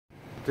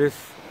This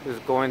is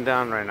going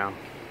down right now.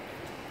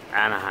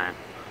 Anaheim.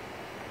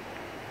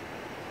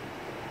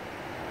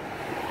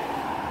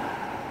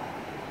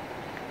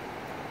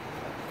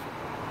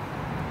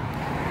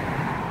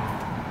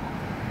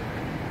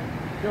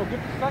 Yo, get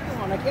the second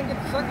one. I can't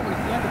get the second one.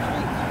 It's behind the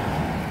trees.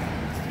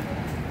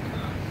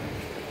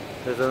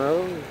 There's another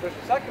one? There's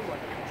the second one.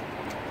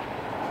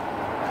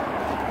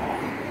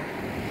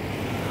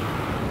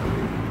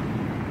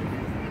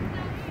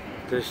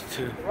 There's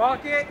two.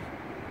 Rocket.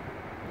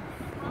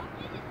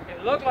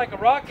 It looked like a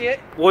rocket.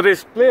 Well, they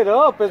split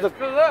up. It's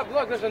split up.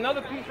 Look, there's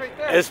another piece right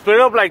there. It split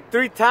up like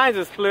 3 times.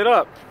 It split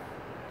up.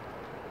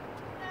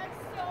 That's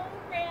so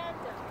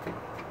random.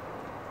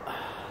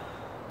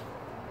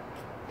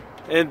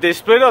 And they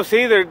split up.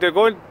 See, they're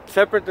going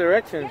separate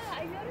directions. Yeah,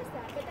 I noticed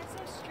that, but that's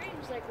so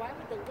strange. Like, why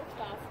would the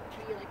liftoff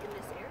be like in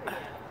this area?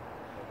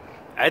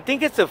 I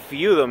think it's a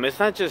few of them. It's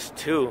not just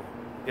 2.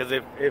 Because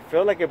it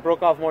felt like it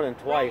broke off more than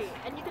twice. Right,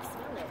 and you could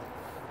smell it.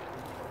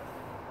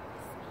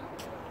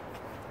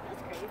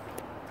 That's crazy.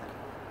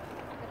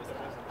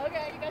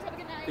 Okay, you guys have a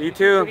good night. You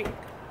too.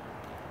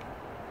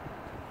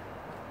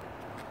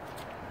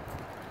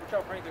 Watch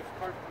out, Frank. There's a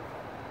car.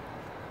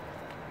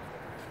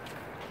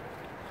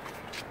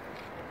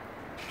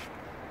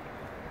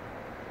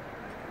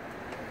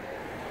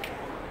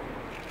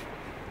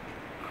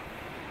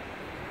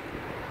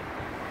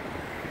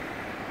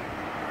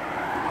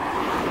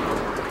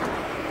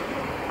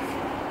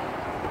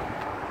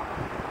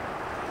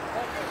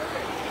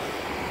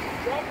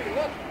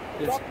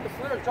 The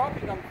flare is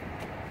dropping them.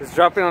 It's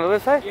dropping on the other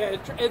side? Yeah,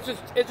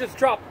 it just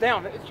dropped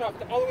down. It's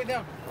dropped all the way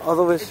down. All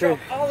the way It straight.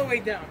 dropped all the way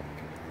down.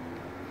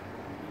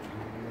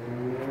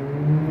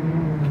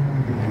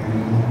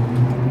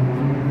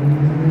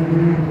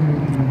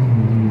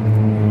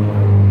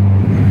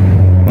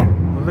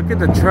 Well, look at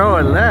the trail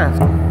it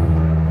left.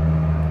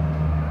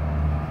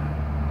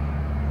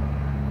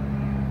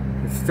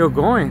 It's still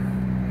going.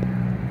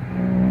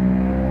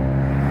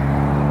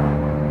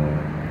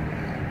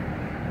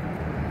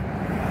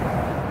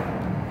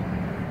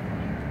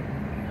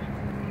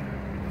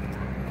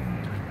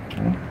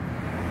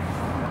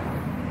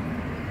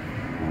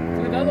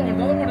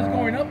 Another one is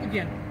going up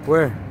again.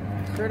 Where?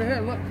 Straight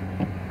ahead, look.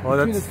 Oh,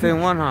 that's the same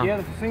one, huh? Yeah,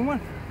 that's the same one.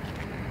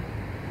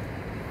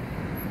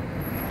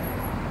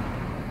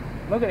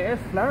 Look at it,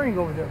 it's flaring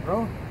over there,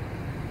 bro.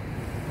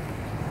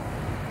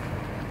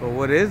 But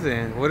what is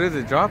it? What is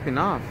it dropping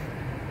off?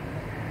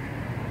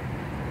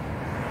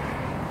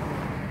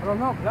 I don't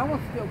know, but that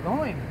one's still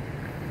going.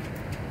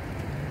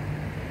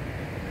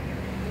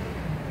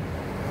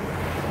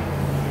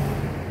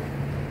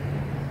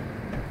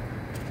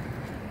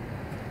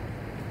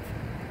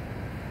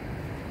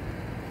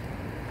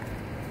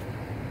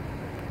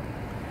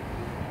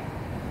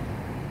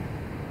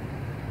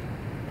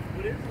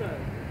 What is that?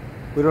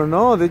 We don't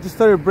know. They just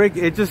started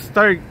breaking. It just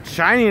started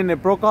shining and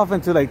it broke off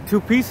into like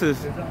 2 pieces.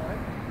 Is that right?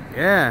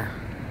 Yeah.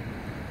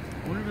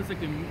 I wonder if it's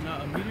like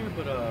not a meteor,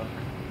 but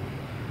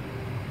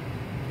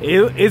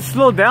It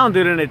slowed down,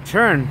 dude, and it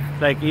turned.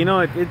 Like, you know,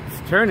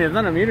 it's turning. It's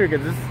not a meteor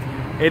because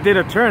it did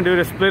a turn, dude.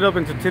 It split up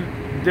into 2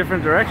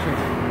 different directions.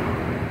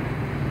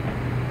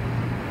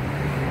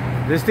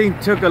 This thing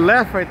took a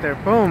left right there.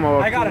 Boom.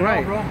 Or I got it right.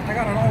 all, bro. I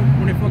got it all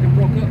when it fucking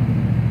broke up.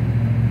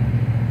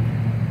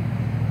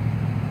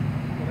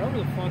 Whatever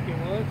the fuck it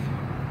was,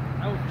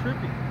 that was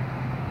trippy.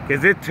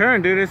 Because it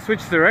turned, dude. It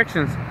switched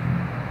directions.